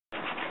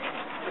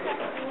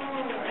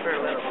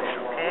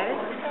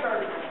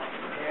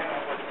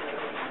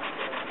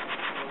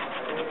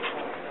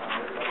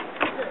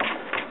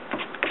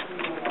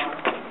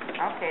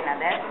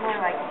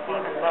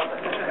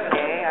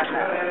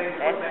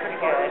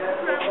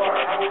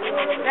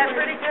Is that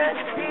pretty good,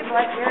 Steve,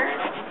 like yours?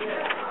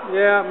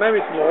 Yeah, maybe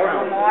some more.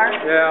 A little more?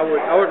 Yeah,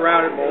 I would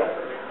round it more.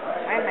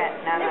 Wait a minute.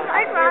 No.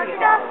 I'd round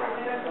it up.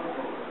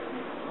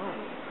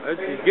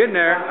 He's getting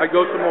there. I'd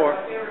go some more.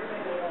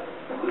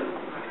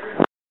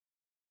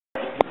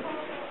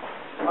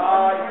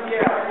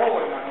 Yeah,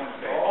 bowling on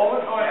Wednesday.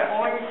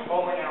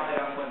 Bowling alley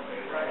on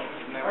Wednesday,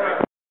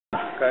 right?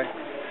 Okay.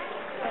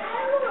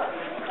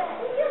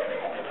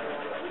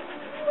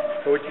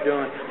 So what you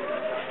doing?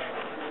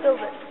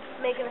 Build it.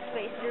 Making a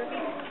space derby.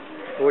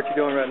 So what you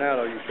doing right now,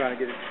 though? You trying to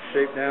get it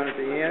shaped down at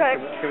the end?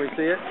 Can we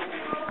see it?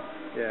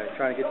 Yeah,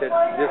 trying to get this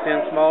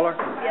end smaller?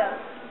 Yeah.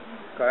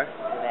 Okay.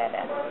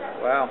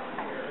 Wow.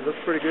 It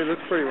looks pretty good. It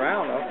looks pretty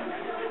round, though.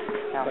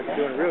 Looks like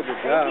you're doing a real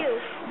good job. Thank you.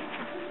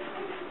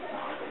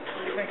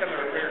 What do you think on the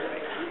repair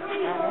station?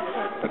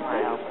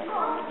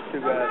 Too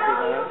bad.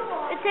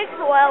 It takes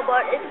a while,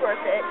 but it's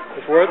worth it.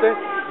 It's worth it?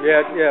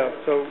 Yeah, yeah.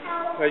 So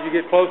as you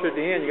get closer at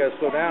the end, you got to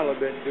slow down a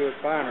little bit and do it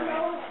finer.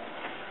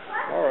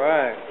 All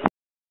right.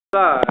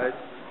 Side.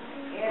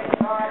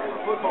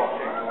 Football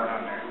kick going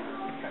on there.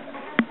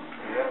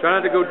 Try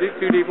not to go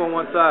too deep on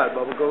one side,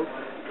 Bubba.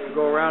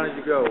 Go around as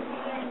you go.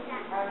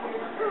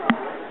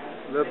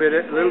 A little bit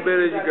as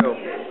you go.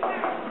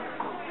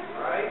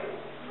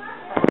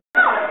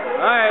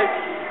 All right.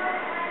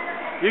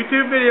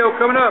 YouTube video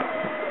coming up.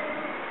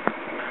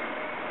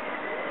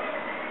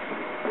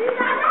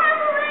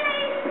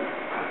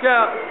 Watch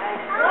out.